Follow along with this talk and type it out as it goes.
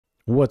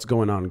What's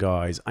going on,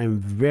 guys? I'm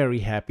very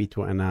happy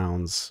to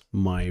announce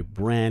my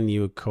brand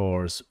new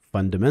course,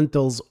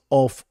 Fundamentals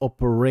of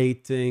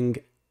Operating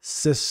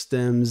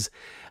Systems.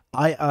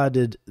 I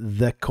added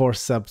the course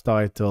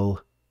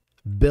subtitle,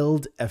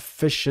 Build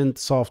Efficient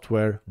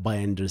Software by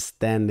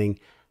Understanding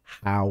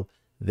How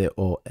the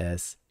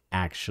OS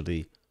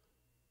Actually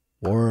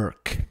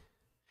Work.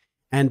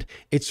 And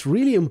it's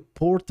really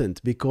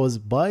important because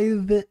by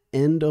the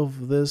end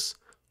of this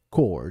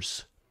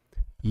course,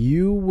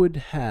 you would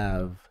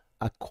have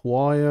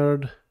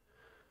acquired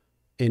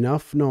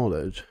enough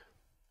knowledge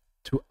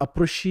to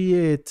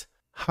appreciate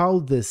how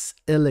this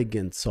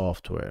elegant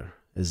software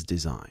is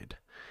designed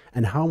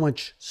and how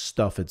much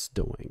stuff it's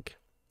doing,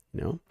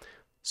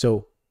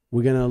 So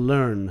we're gonna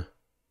learn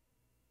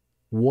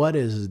what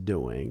it's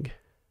doing,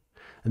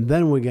 and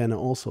then we're gonna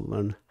also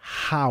learn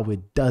how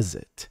it does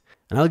it.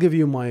 And I'll give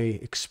you my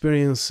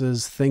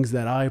experiences, things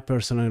that I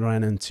personally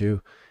ran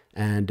into,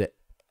 and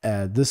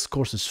this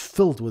course is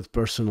filled with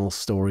personal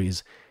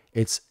stories.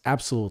 It's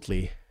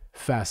absolutely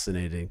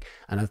fascinating,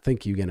 and I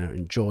think you're gonna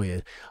enjoy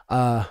it.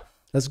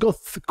 Let's go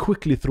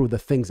quickly through the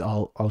things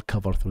I'll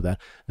cover through that.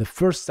 The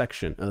first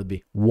section will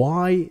be,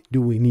 why do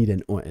we need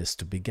an OS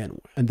to begin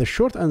with? And the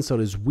short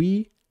answer is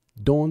we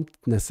don't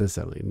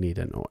necessarily need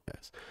an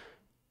OS.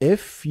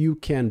 If you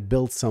can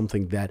build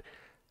something that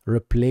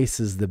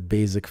replaces the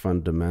basic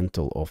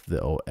fundamental of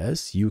the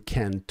OS, you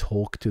can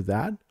talk to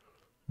that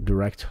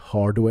direct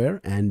hardware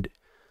and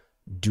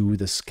do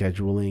the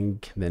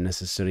scheduling, the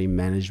necessary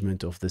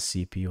management of the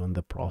CPU and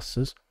the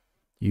process.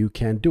 You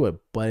can do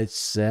it, but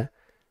it's a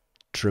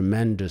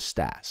tremendous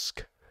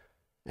task.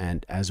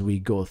 And as we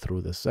go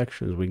through the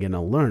sections, we're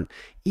gonna learn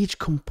each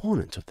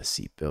component of the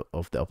CPU,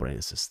 of the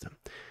operating system.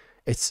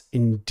 It's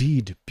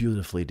indeed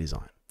beautifully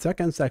designed.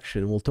 Second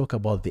section, we'll talk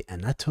about the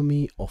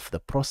anatomy of the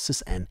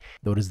process and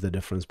what is the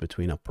difference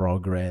between a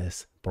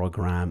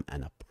program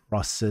and a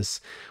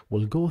process.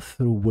 We'll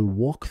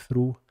walk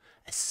through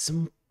a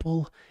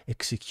simple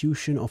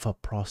execution of a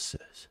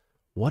process.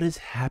 What is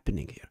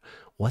happening here?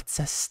 What's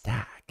a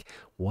stack?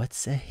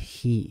 What's a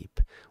heap?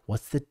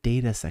 What's the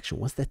data section?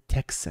 What's the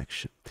text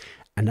section?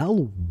 And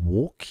I'll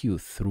walk you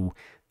through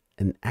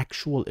an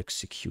actual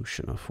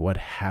execution of what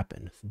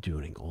happened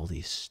during all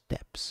these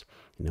steps,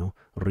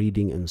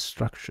 reading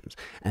instructions.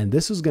 And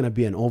this is going to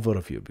be an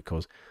overview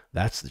because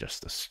that's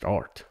just the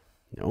start,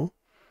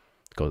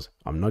 because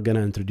I'm not going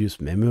to introduce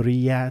memory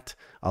yet.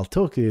 I'll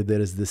talk to you, there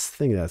is this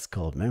thing that's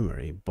called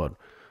memory, but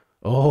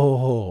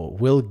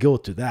we'll go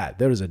to that.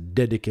 There is a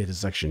dedicated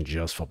section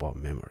just for about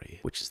memory,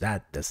 which is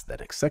that's the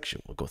next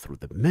section. We'll go through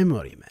the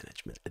memory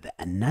management, the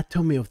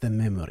anatomy of the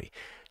memory.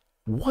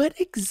 What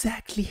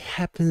exactly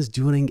happens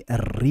during a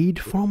read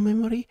from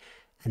memory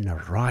and a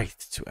write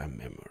to a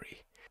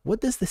memory? What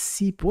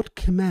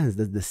commands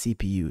does the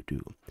CPU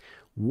do?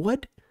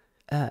 What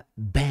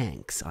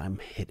banks I'm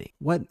hitting?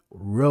 What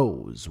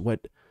rows,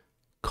 what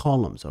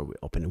columns are we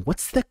opening?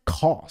 What's the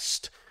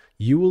cost?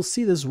 You will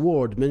see this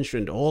word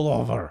mentioned all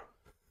over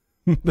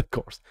the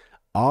course.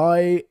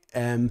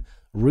 In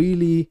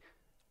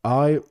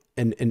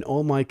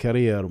all my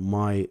career,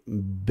 my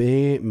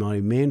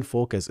main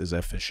focus is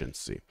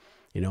efficiency.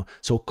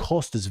 So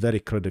cost is very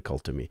critical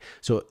to me.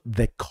 So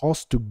the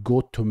cost to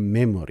go to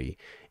memory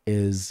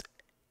is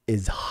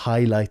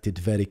highlighted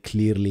very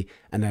clearly,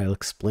 and I'll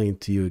explain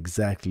to you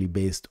exactly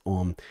based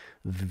on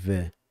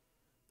the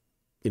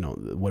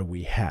what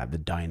we have, the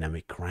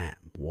dynamic RAM.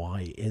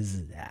 Why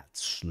is that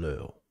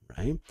slow,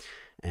 right?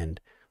 And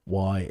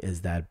why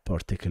is that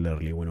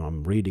particularly when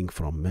I'm reading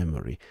from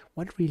memory?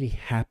 What really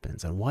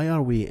happens, and why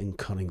are we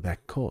incurring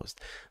that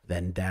cost?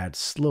 Then that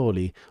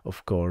slowly,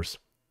 of course,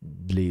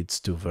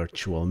 leads to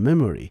virtual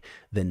memory,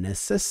 the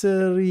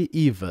necessary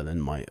evil, in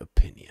my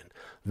opinion.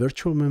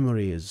 Virtual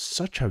memory is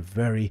such a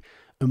very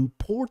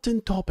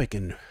important topic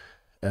in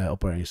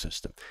operating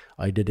system.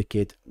 I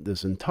dedicate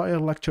this entire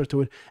lecture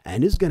to it,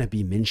 and it's going to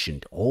be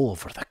mentioned all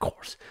over the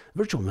course.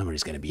 Virtual memory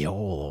is going to be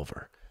all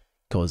over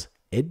because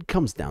it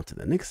comes down to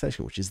the next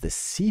session, which is the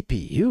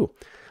CPU.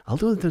 I'll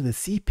do it to the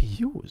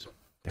CPUs,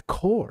 the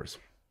cores,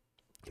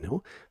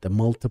 the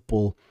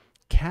multiple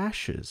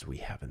caches we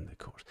have in the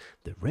course,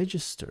 the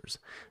registers,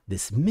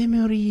 this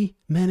memory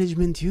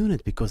management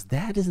unit, because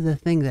that is the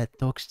thing that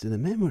talks to the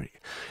memory.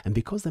 And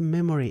because the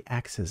memory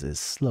access is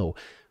slow,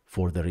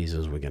 for the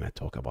reasons we're going to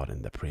talk about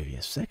in the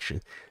previous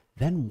section,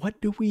 then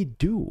what do?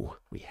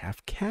 We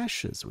have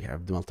caches, we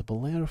have multiple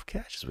layers of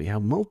caches, we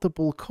have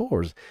multiple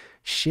cores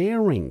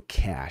sharing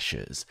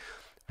caches,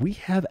 we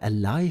have a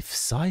life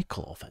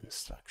cycle of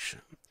instruction.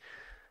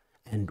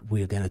 And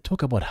we're going to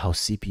talk about how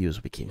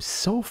CPUs became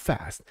so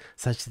fast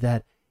such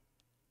that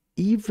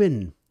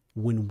even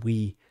when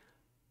we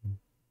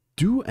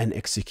do an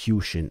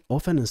execution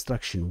of an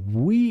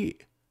instruction, we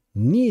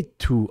need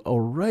to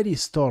already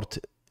start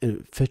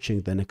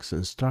fetching the next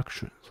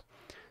instructions.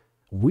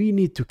 We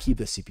need to keep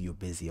the CPU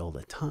busy all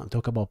the time.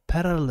 Talk about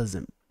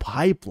parallelism,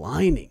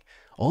 pipelining,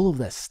 all of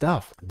that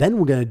stuff. Then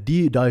we're going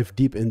to dive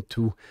deep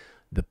into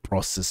the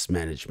process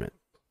management.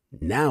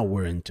 Now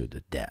we're into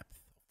the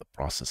depth of the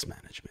process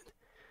management.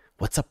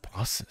 What's a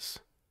process?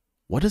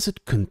 What does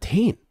it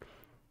contain?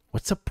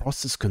 What's a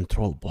process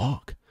control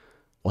block?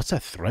 What's a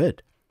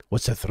thread?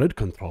 What's a thread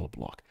control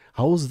block?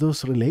 How is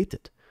this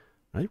related?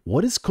 Right?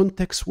 What is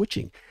context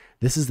switching?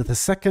 This is the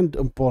second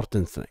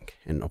important thing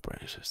in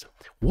operating system.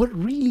 What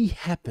really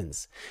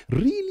happens,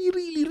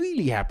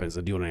 really happens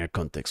during a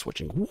context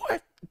switching?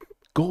 What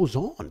goes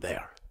on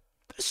there?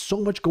 There's so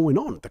much going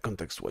on with the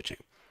context switching.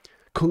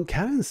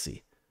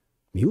 Concurrency,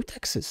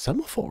 mutexes,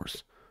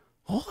 semaphores,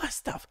 all that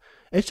stuff.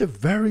 It's a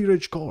very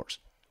rich course.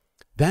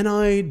 Then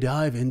I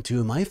dive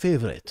into my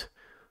favorite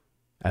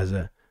as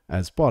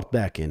part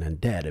backend and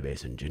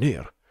database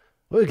engineer.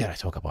 We gotta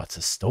talk about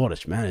the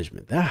storage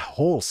management. That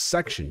whole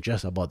section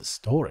just about the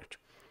storage.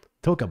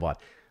 Talk about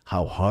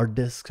how hard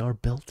disks are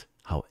built,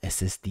 how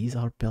SSDs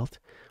are built.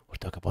 We'll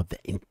talk about the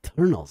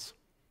internals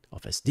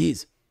of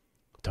SSDs.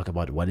 We'll talk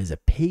about what is a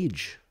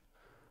page,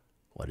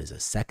 what is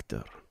a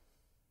sector,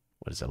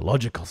 what is a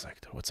logical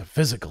sector, what's a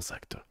physical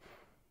sector.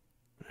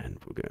 And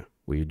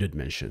we did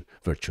mention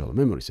virtual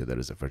memory, so there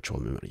is a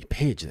virtual memory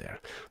page there.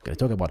 We're going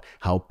to talk about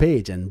how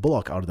page and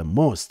block are the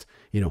most,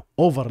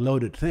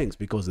 overloaded things,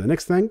 because the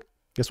next thing,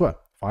 guess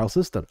what? File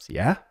systems.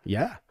 Yeah.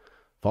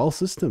 File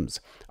systems.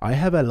 I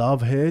have a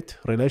love-hate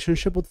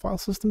relationship with file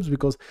systems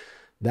because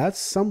that's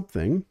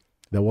something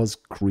that was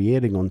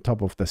creating on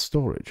top of the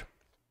storage,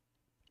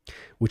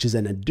 which is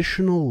an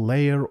additional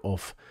layer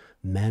of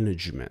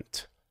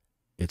management.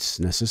 It's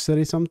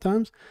necessary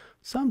sometimes.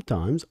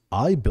 Sometimes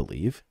I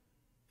believe,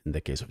 in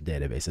the case of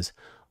databases,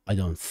 I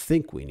don't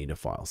think we need a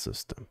file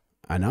system.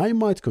 And I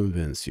might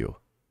convince you.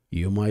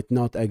 You might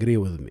not agree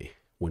with me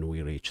when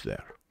we reach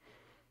there,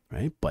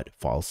 right? But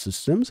file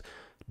systems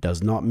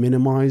does not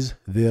minimize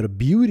their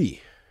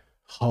beauty,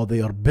 how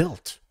they are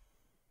built.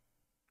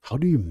 How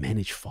do you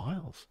manage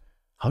files?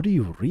 How do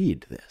you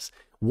read this?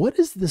 What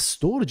is the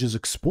storage is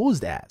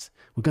exposed as?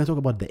 We're going to talk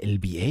about the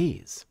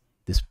LBAs,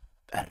 this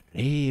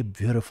array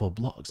beautiful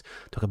blocks.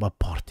 Talk about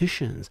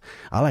partitions.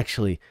 I'll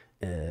actually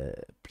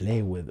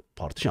play with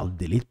partition. I'll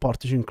delete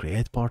partition,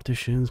 create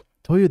partitions.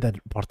 Tell you that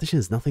partition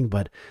is nothing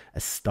but a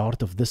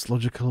start of this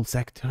logical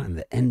sector and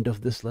the end of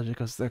this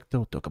logical sector.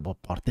 We'll talk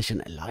about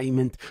partition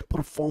alignment,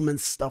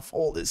 performance stuff,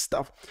 all this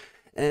stuff.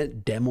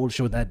 Demo,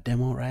 show that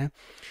demo, right?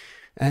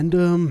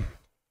 And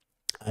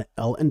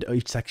I'll end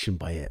each section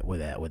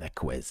with a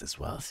quiz as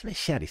well. It's a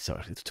shady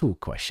sort. It's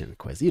 2-question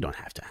quiz. You don't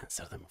have to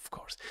answer them, of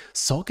course.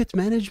 Socket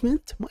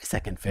management, my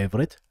second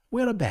favorite.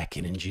 We're a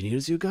backend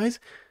engineers, you guys.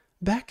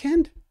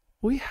 Backend,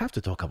 we have to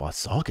talk about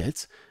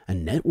sockets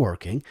and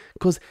networking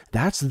because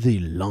that's the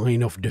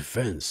line of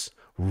defense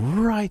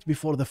right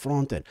before the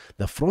front end.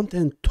 The front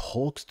end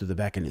talks to the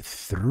backend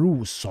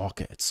through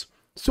sockets.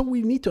 So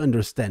we need to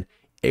understand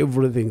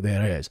everything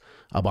there is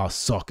about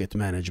socket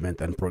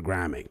management and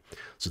programming.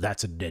 So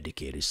that's a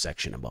dedicated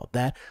section about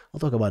that. I'll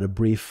talk about a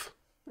brief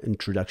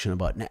introduction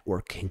about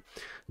networking,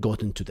 go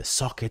into the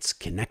sockets,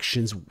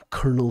 connections,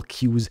 kernel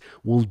queues.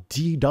 We'll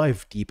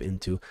dive deep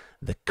into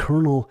the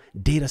kernel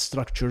data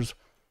structures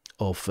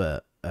of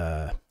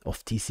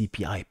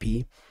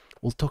TCP/IP.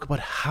 We'll talk about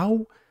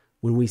how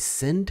when we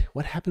send,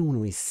 what happened when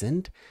we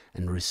send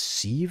and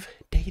receive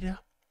data,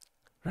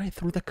 right,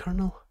 through the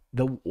kernel.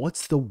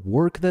 What's the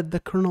work that the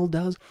kernel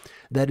does?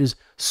 That is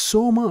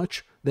so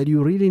much that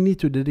you really need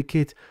to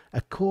dedicate a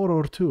core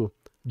or two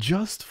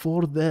just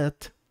for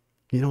that,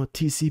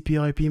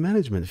 TCP/IP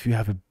management. If you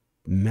have a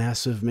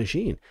massive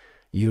machine,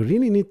 you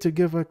really need to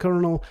give a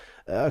kernel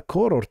a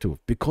core or two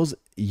because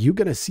you're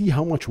going to see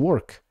how much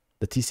work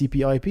the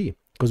TCP/IP,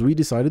 because we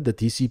decided the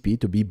TCP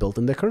to be built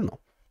in the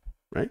kernel,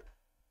 right?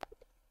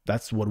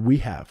 That's what we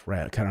have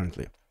right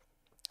currently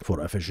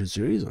for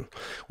efficiency reasons.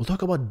 We'll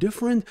talk about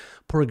different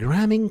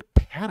programming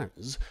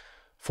patterns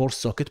for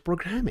socket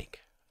programming.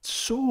 It's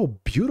so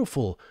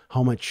beautiful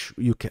how much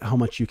you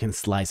can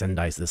slice and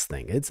dice this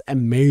thing. It's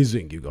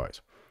amazing, you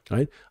guys.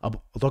 Right?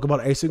 I'll talk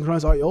about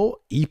asynchronous I/O,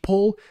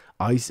 EPOL,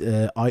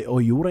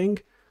 IOU ring.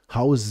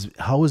 How is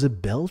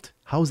it built?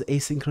 How is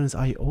asynchronous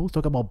I/O?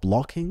 Talk about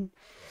blocking,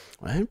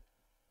 right?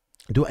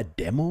 Do a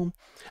demo,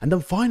 and then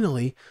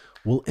finally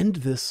we'll end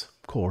this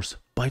course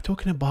by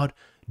talking about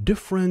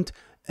different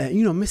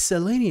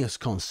miscellaneous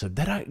concept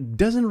that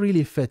doesn't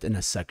really fit in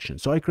a section.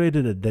 So I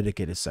created a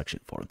dedicated section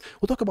for it.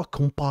 We'll talk about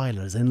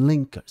compilers and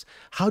linkers.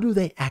 How do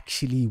they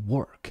actually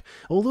work?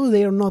 Although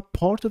they are not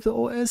part of the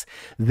OS,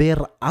 their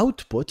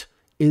output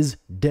is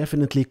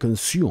definitely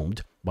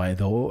consumed by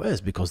the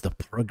OS because the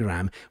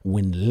program,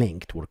 when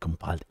linked or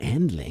compiled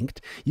and linked,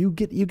 you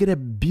get a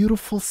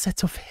beautiful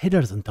set of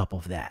headers on top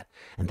of that.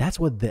 And that's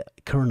what the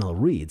kernel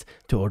reads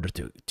in order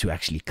to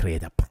actually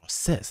create a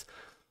process.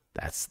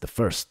 That's the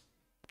first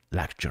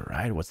lecture,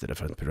 right? What's the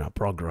difference between a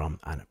program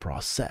and a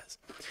process?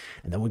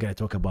 And then we're going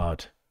to talk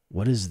about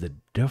what is the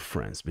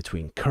difference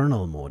between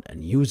kernel mode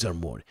and user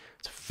mode.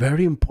 It's a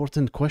very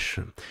important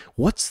question.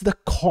 What's the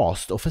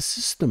cost of a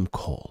system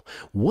call?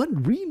 What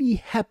really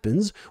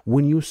happens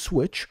when you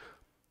switch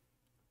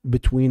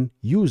between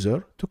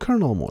user to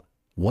kernel mode?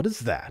 What is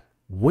that?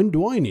 When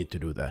do I need to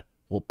do that?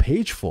 Well,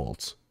 page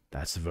faults,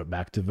 that's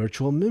back to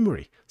virtual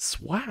memory,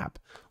 swap,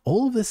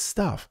 all of this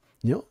stuff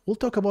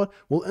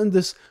We'll end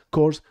this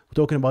course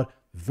talking about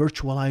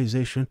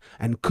virtualization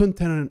and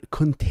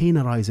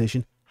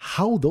containerization,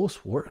 how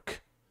those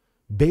work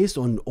based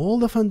on all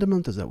the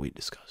fundamentals that we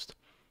discussed.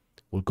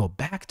 We'll go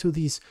back to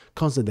these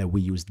concepts that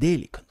we use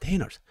daily,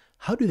 containers.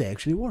 How do they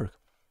actually work?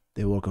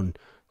 They work on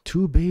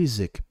two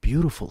basic,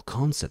 beautiful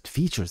concept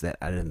features that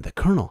are in the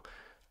kernel: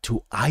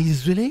 to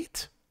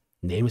isolate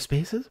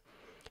namespaces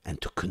and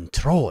to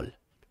control.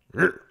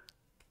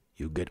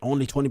 You get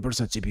only 20%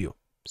 CPU,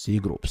 C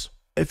groups.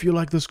 If you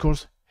like this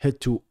course,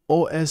 head to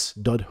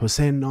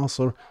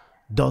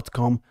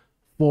os.husseinnasser.com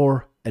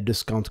for a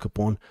discount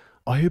coupon.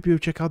 I hope you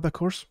check out the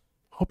course.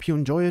 Hope you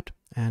enjoy it,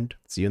 and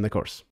see you in the course.